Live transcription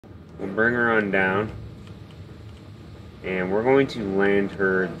We'll bring her on down. And we're going to land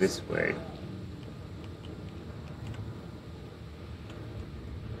her this way.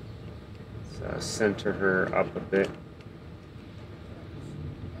 So center her up a bit.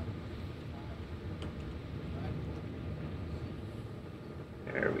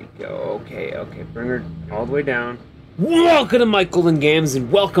 There we go. Okay, okay. Bring her all the way down. Welcome to mikegolden Games,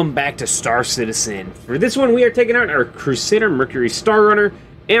 and welcome back to Star Citizen. For this one, we are taking out our Crusader Mercury Star Runner,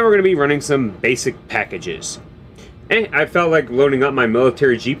 and we're going to be running some basic packages. And I felt like loading up my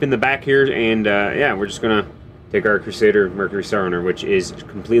military Jeep in the back here, and yeah, we're just going to take our Crusader Mercury Star Runner, which is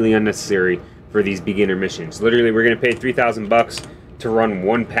completely unnecessary for these beginner missions. Literally, we're going to pay 3,000 bucks to run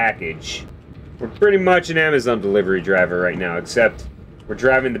one package. We're pretty much an Amazon delivery driver right now, except we're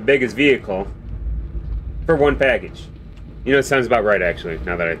driving the biggest vehicle for one package. You know, it sounds about right, actually,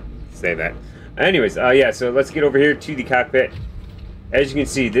 now that I say that. Anyways, yeah, so let's get over here to the cockpit. As you can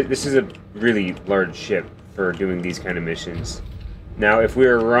see, this is a really large ship for doing these kind of missions. Now, if we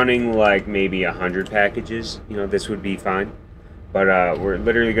were running, like, maybe 100 packages, you know, this would be fine. But we're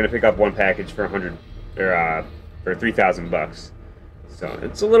literally going to pick up one package for 100, or for 3,000 bucks. So,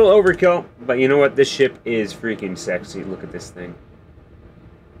 it's a little overkill, but you know what? This ship is freaking sexy. Look at this thing.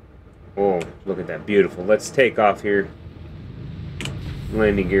 Oh, look at that. Beautiful. Let's take off here.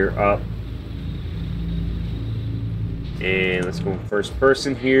 Landing gear up. And let's go first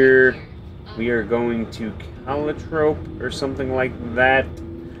person here. We are going to Calatrope or something like that.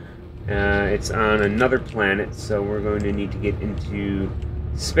 It's on another planet, so we're going to need to get into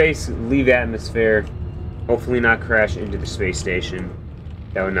space, leave atmosphere, hopefully not crash into the space station.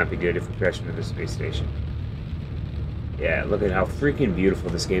 That would not be good if we crash into the space station. Yeah, look at how freaking beautiful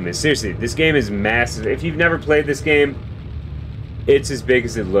this game is. Seriously, this game is massive. If you've never played this game, it's as big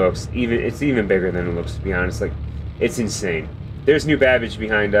as it looks. It's even bigger than it looks, to be honest. Like, it's insane. There's New Babbage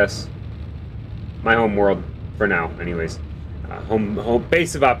behind us. My home world, for now, anyways. Home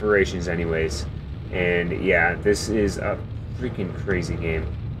base of operations, anyways. And yeah, this is a freaking crazy game.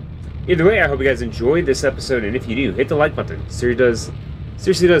 Either way, I hope you guys enjoyed this episode, and if you do, hit the like button.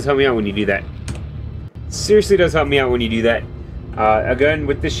 Seriously does help me out when you do that. Seriously does help me out when you do that. Again,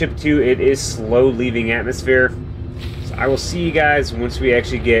 with this ship too, it is slow leaving atmosphere. So I will see you guys once we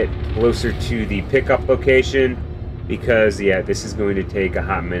actually get closer to the pickup location, because yeah, this is going to take a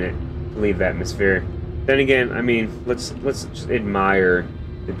hot minute to leave atmosphere. Then again, I mean, let's just admire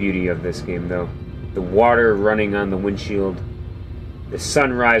the beauty of this game, though. The water running on the windshield, the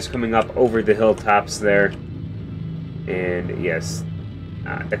sunrise coming up over the hilltops there, and yes,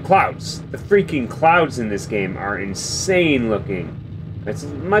 the clouds. The freaking clouds in this game are insane looking. It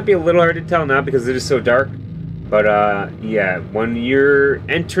might be a little hard to tell now because it is so dark, but yeah, when you're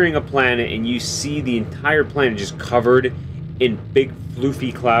entering a planet and you see the entire planet just covered in big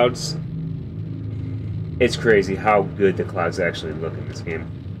floofy clouds, it's crazy how good the clouds actually look in this game.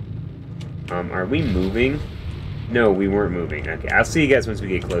 Are we moving? No, we weren't moving. Okay, I'll see you guys once we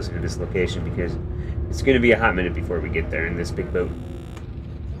get closer to this location, because it's going to be a hot minute before we get there in this big boat.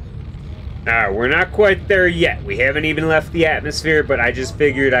 We're not quite there yet. We haven't even left the atmosphere, but I just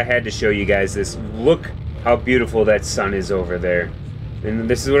figured I had to show you guys this. Look how beautiful that sun is over there. And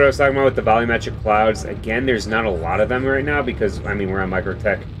this is what I was talking about with the volumetric clouds. Again, there's not a lot of them right now because, I mean, we're on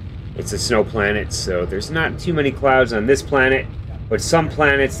Microtech. It's a snow planet, so there's not too many clouds on this planet. But some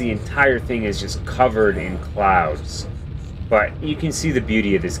planets, the entire thing is just covered in clouds. But you can see the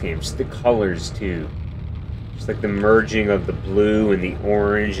beauty of this game. Just the colors, too. Just like the merging of the blue and the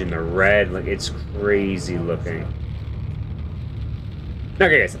orange and the red. Like, it's crazy looking.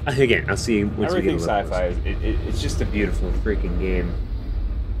 Okay, guys. Again, I'll see you once we get a little sci-fi. It's just a beautiful freaking game.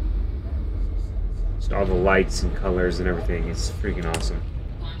 Just all the lights and colors and everything. It's freaking awesome.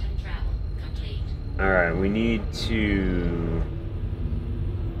 Alright, we need to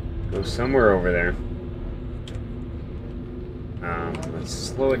go somewhere over there. Let's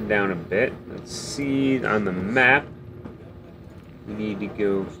slow it down a bit. Let's see on the map. We need to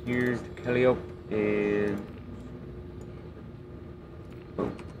go here to Calliope and... Oh,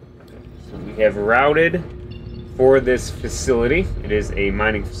 okay. So we have routed for this facility. It is a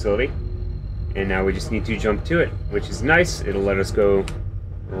mining facility. And now we just need to jump to it, which is nice. It'll let us go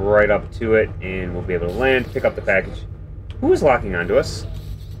right up to it, and we'll be able to land, pick up the package. Who is locking onto us?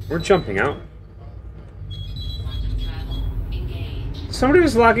 We're jumping out. Somebody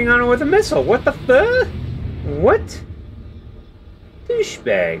was locking on it with a missile. What the fuck? What?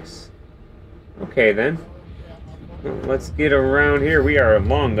 Douchebags. Okay, then. Well, let's get around here. We are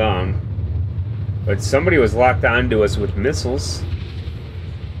long gone. But somebody was locked onto us with missiles.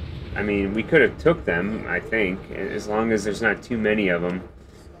 I mean, we could have took them, I think, as long as there's not too many of them.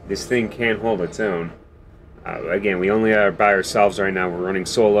 this thing can hold its own. Again, we only are by ourselves right now. We're running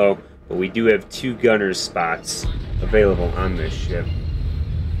solo, but we do have 2 gunner spots available on this ship.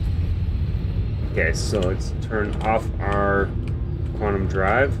 Okay, so let's turn off our quantum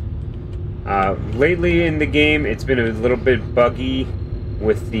drive. Lately in the game, it's been a little bit buggy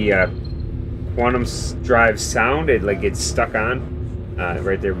with the quantum drive sound. It like gets stuck on.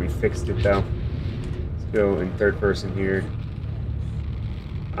 Right there, we fixed it though. Let's go in third person here.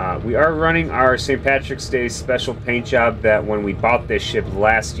 We are running our St. Patrick's Day special paint job that when we bought this ship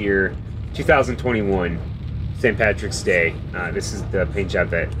last year, 2021, St. Patrick's Day. This is the paint job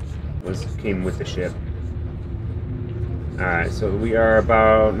that came with the ship. Alright, so we are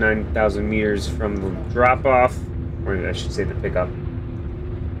about 9,000 meters from the drop-off, or I should say the pickup.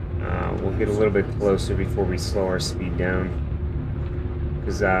 We'll get a little bit closer before we slow our speed down.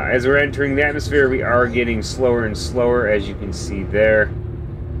 Because as we're entering the atmosphere, we are getting slower and slower, as you can see there.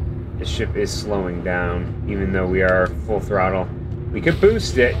 The ship is slowing down, even though we are full throttle. We could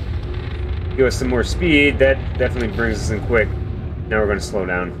boost it, give us some more speed. That definitely brings us in quick. Now we're going to slow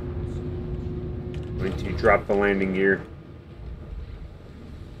down. I'm going to drop the landing gear.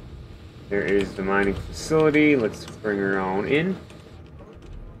 There is the mining facility. Let's bring her on in.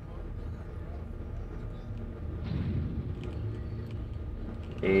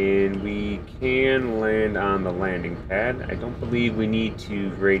 And we can land on the landing pad. I don't believe we need to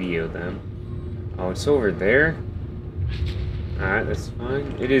radio them. Oh, it's over there. Alright, that's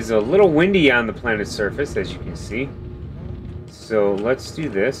fine. It is a little windy on the planet's surface, as you can see. So let's do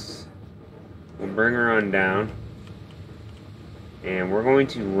this. We'll bring her on down. And we're going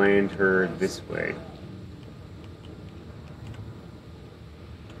to land her this way.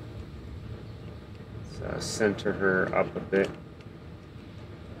 So center her up a bit.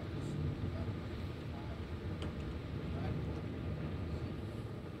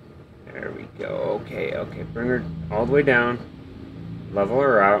 There we go. Okay, okay. Bring her all the way down. Level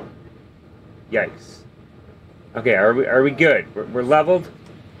her out. Yikes. Okay, are we good? We're leveled?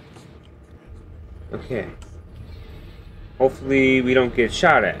 Okay. Hopefully we don't get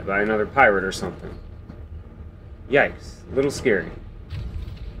shot at by another pirate or something. Yikes. A little scary.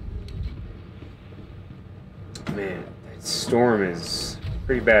 Man, that storm is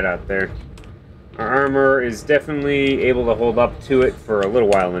pretty bad out there. Our armor is definitely able to hold up to it for a little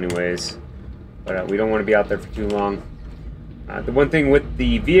while anyways. But we don't want to be out there for too long. The one thing with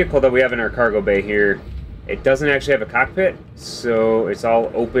the vehicle that we have in our cargo bay here, it doesn't actually have a cockpit, so it's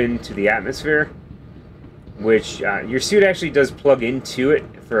all open to the atmosphere. Which your suit actually does plug into it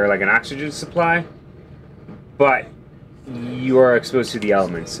for like an oxygen supply, but you are exposed to the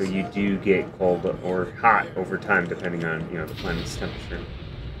elements, so you do get cold or hot over time, depending on the planet's temperature.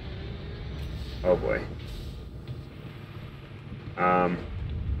 Oh boy.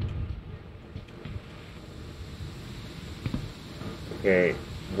 Okay,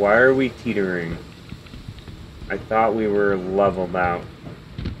 why are we teetering? I thought we were leveled out.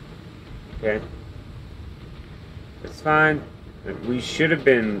 Okay. It's fine. We should have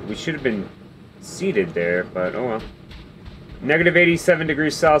been seated there, but oh well. Negative 87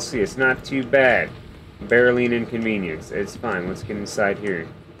 degrees Celsius, not too bad. Barely an inconvenience. It's fine. Let's get inside here.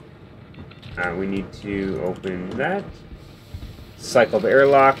 We need to open that. Cycle the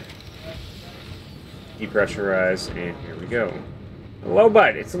airlock. Depressurize, and here we go. Hello,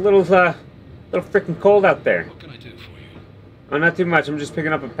 bud. It's a little freaking cold out there. What can I do for you? Oh, not too much. I'm just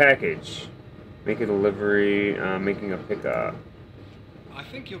picking up a package. Make a delivery, making a pickup. I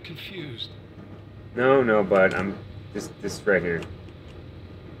think you're confused. No, bud. I'm this right here.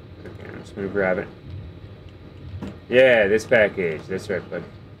 Okay, I'm just gonna grab it. Yeah, this package. That's right, bud.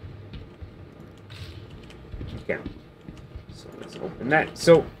 Okay. So let's open that.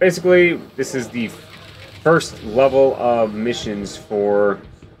 So basically, this is the first level of missions for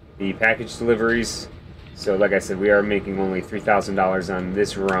the package deliveries. So like I said, we are making only $3,000 on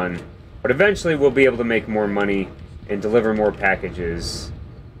this run. But eventually we'll be able to make more money and deliver more packages.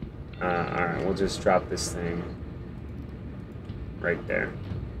 Alright, we'll just drop this thing right there.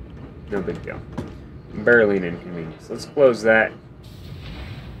 No big deal. Barely an inconvenience. Let's close that.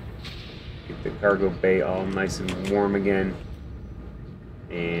 Get the cargo bay all nice and warm again.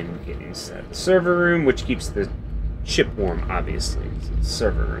 And get inside the server room, which keeps the ship warm, obviously. It's the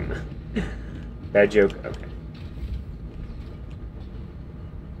server room. Bad joke? Okay.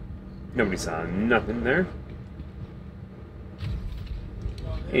 Nobody saw nothing there.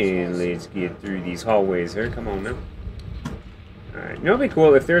 And let's get through these hallways here. Come on now. Alright, you know what'd be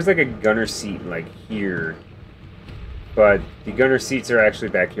cool? If there's like a gunner seat like here. But the gunner seats are actually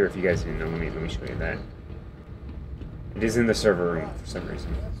back here if you guys didn't know. Let me show you that. It is in the server room for some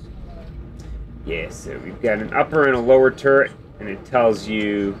reason. Yeah, so we've got an upper and a lower turret, and it tells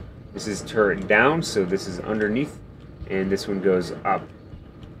you this is turret down, so this is underneath, and this one goes up.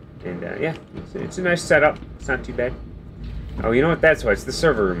 And yeah, it's a nice setup. It's not too bad. Oh, you know what? That's why. It's the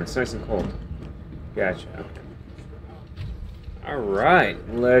server room. It's nice and cold. Gotcha. Okay. Alright,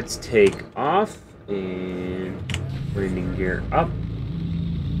 let's take off, and landing gear up.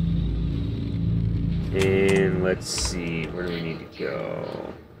 And let's see, where do we need to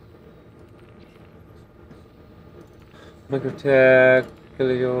go? Microtech,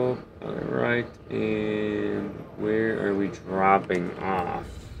 Kilio, alright, and where are we dropping off?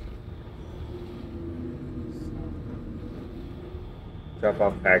 Drop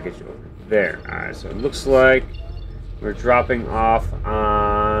off package over there. Alright, so it looks like we're dropping off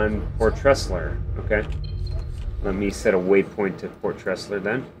on Port Tressler. Okay. Let me set a waypoint to Port Tressler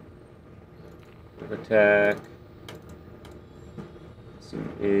then. Attack.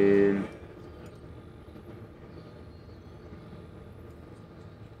 Zoom in.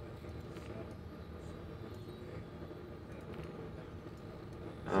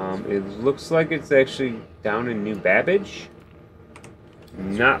 It looks like it's actually down in New Babbage.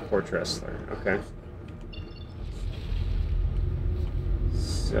 Not Port Tressler. Okay.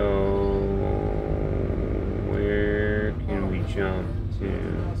 So, where can we jump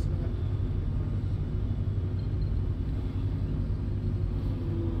to?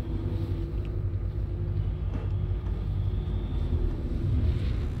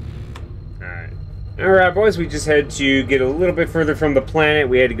 Alright, boys, we just had to get a little bit further from the planet.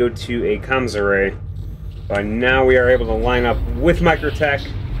 We had to go to a comms array. But now we are able to line up with Microtech,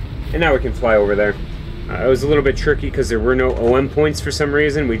 and now we can fly over there. It was a little bit tricky because there were no OM points for some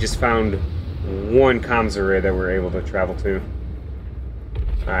reason. We just found one comms array that we're able to travel to.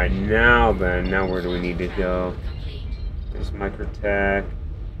 Alright, now then, now where do we need to go? There's Microtech.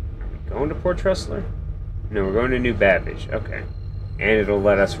 Are we going to Port Tressler? No, we're going to New Babbage. Okay. And it'll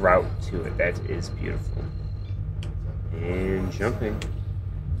let us route to it. That is beautiful. And jumping.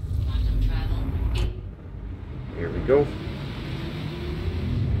 Here we go.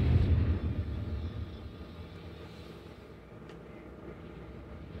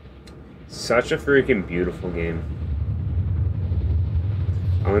 Such a freaking beautiful game.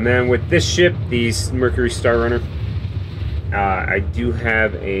 Oh, and then with this ship, the Mercury Star Runner, I do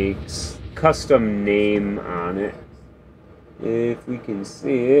have a custom name on it. If we can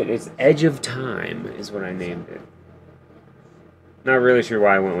see it, it's Edge of Time is what I named it. Not really sure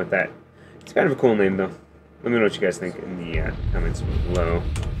why I went with that. It's kind of a cool name, though. Let me know what you guys think in the comments below.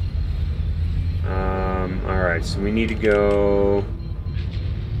 Alright, so we need to go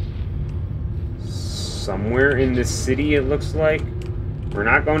somewhere in this city, it looks like. We're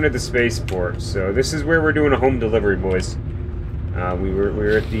not going to the spaceport, so this is where we're doing a home delivery, boys. We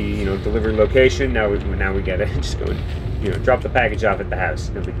were at the delivery location. Now we gotta just go and drop the package off at the house.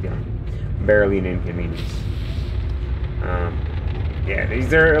 No big deal. Barely an inconvenience. Yeah,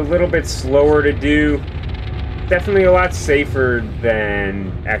 these are a little bit slower to do. Definitely a lot safer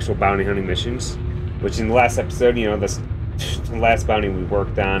than actual bounty hunting missions. Which in the last episode, the last bounty we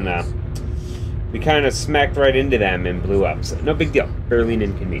worked on, we kind of smacked right into them and blew up. So no big deal. Barely an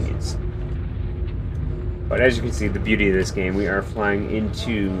inconvenience. But as you can see, the beauty of this game, we are flying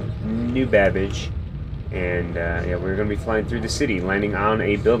into New Babbage, and yeah, we're going to be flying through the city, landing on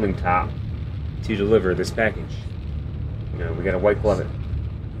a building top to deliver this package. We got to white glove it.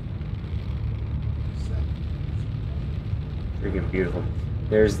 Freaking beautiful.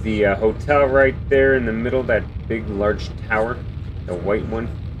 There's the hotel right there in the middle, that big, large tower, the white one.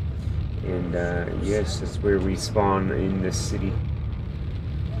 And yes, that's where we spawn in this city.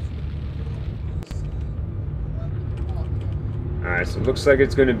 Alright, so it looks like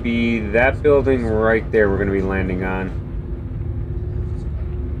it's going to be that building right there we're going to be landing on.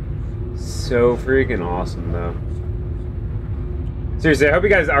 So freaking awesome, though. Seriously, I hope you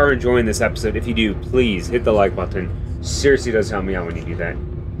guys are enjoying this episode. If you do, please hit the like button. Seriously does help me out when you do that.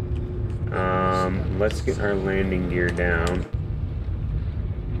 Let's get our landing gear down.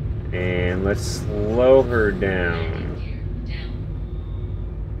 And let's slow her down.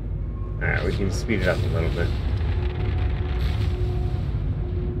 Alright, we can speed it up a little bit.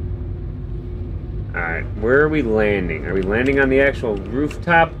 Alright, where are we landing? Are we landing on the actual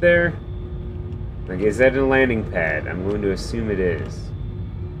rooftop there? Like, is that a landing pad? I'm going to assume it is.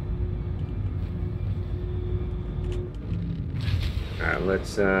 Alright,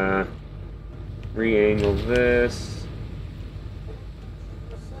 let's re-angle this.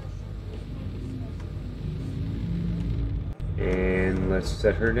 And let's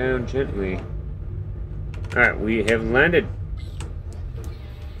set her down gently. Alright, we have landed.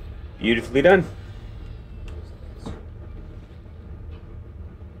 Beautifully done.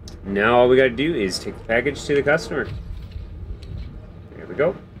 Now all we gotta do is take the package to the customer. There we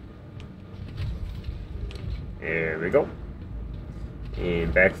go. There we go.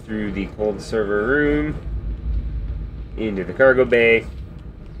 And back through the cold server room into the cargo bay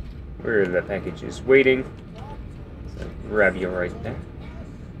where the package is waiting. So grab you right there.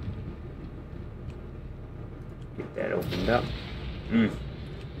 Get that opened up.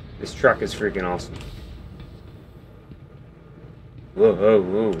 This truck is freaking awesome. Whoa, whoa,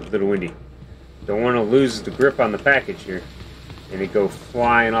 whoa, a little windy. Don't want to lose the grip on the package here and it go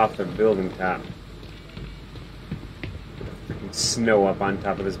flying off the building top. Freaking snow up on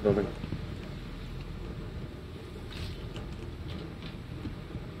top of this building.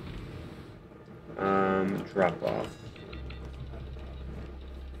 Drop off.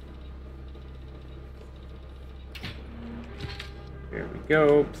 There we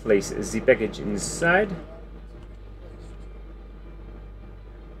go. Place the package inside.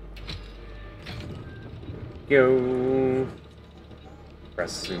 Go.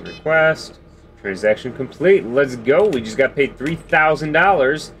 Processing request. Transaction complete. Let's go. We just got paid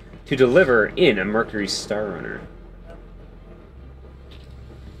 $3,000 to deliver in a Mercury Star Runner.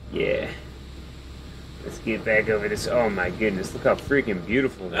 Yeah. Let's get back over this. Oh my goodness, look how freaking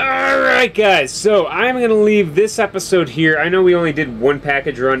beautiful that is. Alright guys, so I'm going to leave this episode here. I know we only did one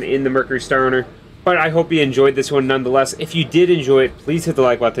package run in the Mercury Star Runner, but I hope you enjoyed this one nonetheless. If you did enjoy it, please hit the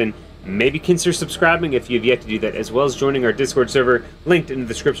like button. Maybe consider subscribing if you have yet to do that, as well as joining our Discord server, linked in the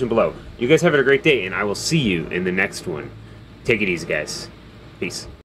description below. You guys have a great day, and I will see you in the next one. Take it easy, guys. Peace.